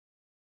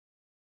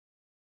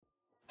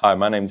Hi,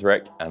 my name's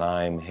Rick and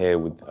I'm here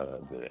with...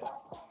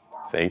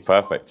 see,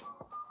 perfect.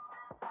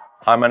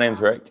 Hi, my name's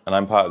Rick and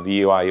I'm part of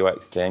the UI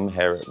UX team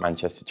here at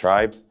Manchester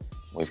Tribe.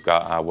 We've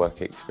got our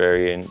work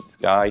experience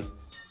guy,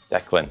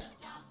 Declan.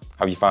 How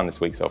have you found this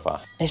week so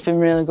far? It's been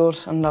really good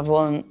and I've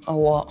learned a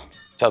lot.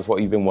 Tell us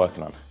what you've been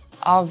working on.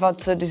 I've had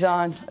to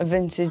design a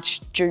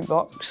vintage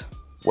jukebox.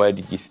 Where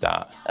did you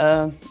start?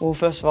 Well,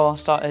 first of all, I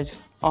started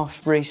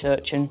off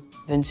researching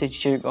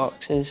vintage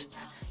jukeboxes,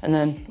 and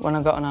then when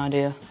I got an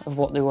idea of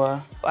what they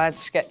were, I had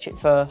to sketch it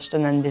first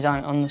and then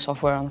design it on the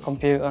software on the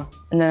computer.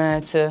 And then I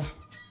had to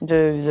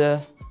do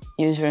the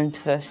user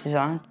interface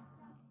design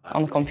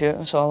on the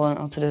computer, so I learned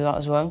how to do that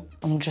as well.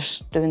 I'm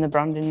just doing the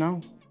branding now.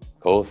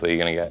 Cool, so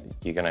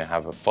you're gonna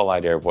have a full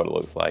idea of what it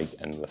looks like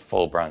and the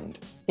full brand.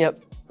 Yep.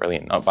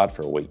 Brilliant, not bad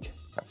for a week.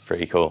 That's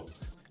pretty cool.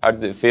 How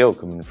does it feel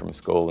coming from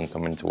school and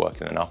coming to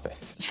work in an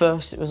office?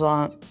 First, it was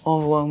like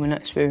overwhelming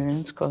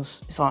experience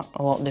because it's like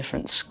a lot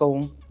different to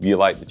school. You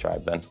like the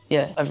tribe then?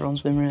 Yeah,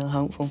 everyone's been really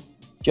helpful.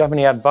 Do you have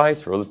any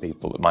advice for other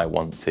people that might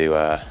want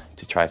to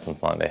try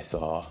something like this?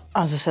 Or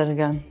as I said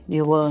again,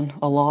 you learn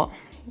a lot.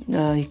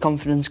 Your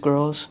confidence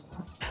grows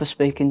for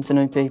speaking to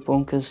new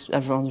people because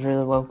everyone's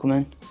really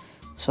welcoming.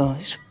 So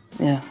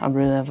yeah, I'd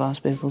really advise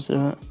people to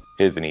do it.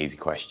 Here's an easy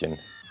question.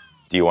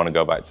 Do you want to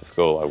go back to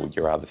school or would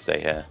you rather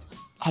stay here?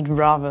 I'd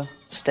rather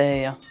stay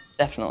here,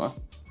 definitely.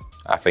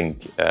 I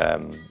think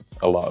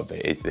a lot of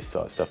it is this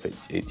sort of stuff.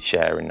 It's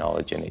sharing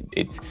knowledge, and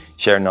it's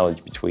sharing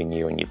knowledge between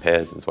you and your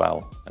peers as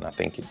well. And I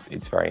think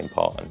it's very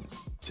important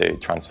to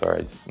transfer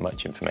as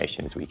much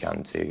information as we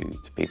can to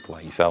people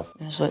like yourself.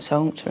 Yeah, so it's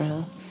helped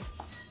really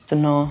to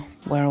know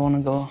where I want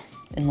to go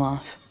in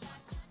life.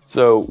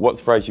 So what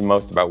surprised you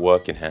most about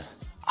working here?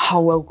 How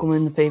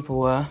welcoming the people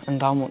were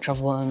and how much I've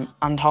learned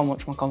and how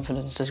much my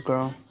confidence has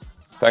grown.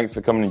 Thanks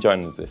for coming and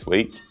joining us this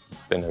week.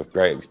 It's been a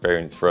great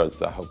experience for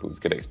us. I hope it was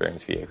a good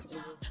experience for you.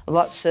 I'd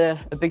like to say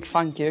a big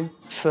thank you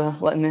for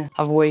letting me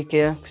have a week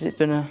here because it's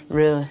been a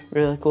really,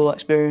 really cool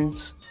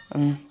experience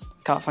and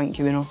can't thank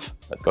you enough.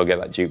 Let's go get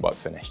that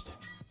jukebox finished.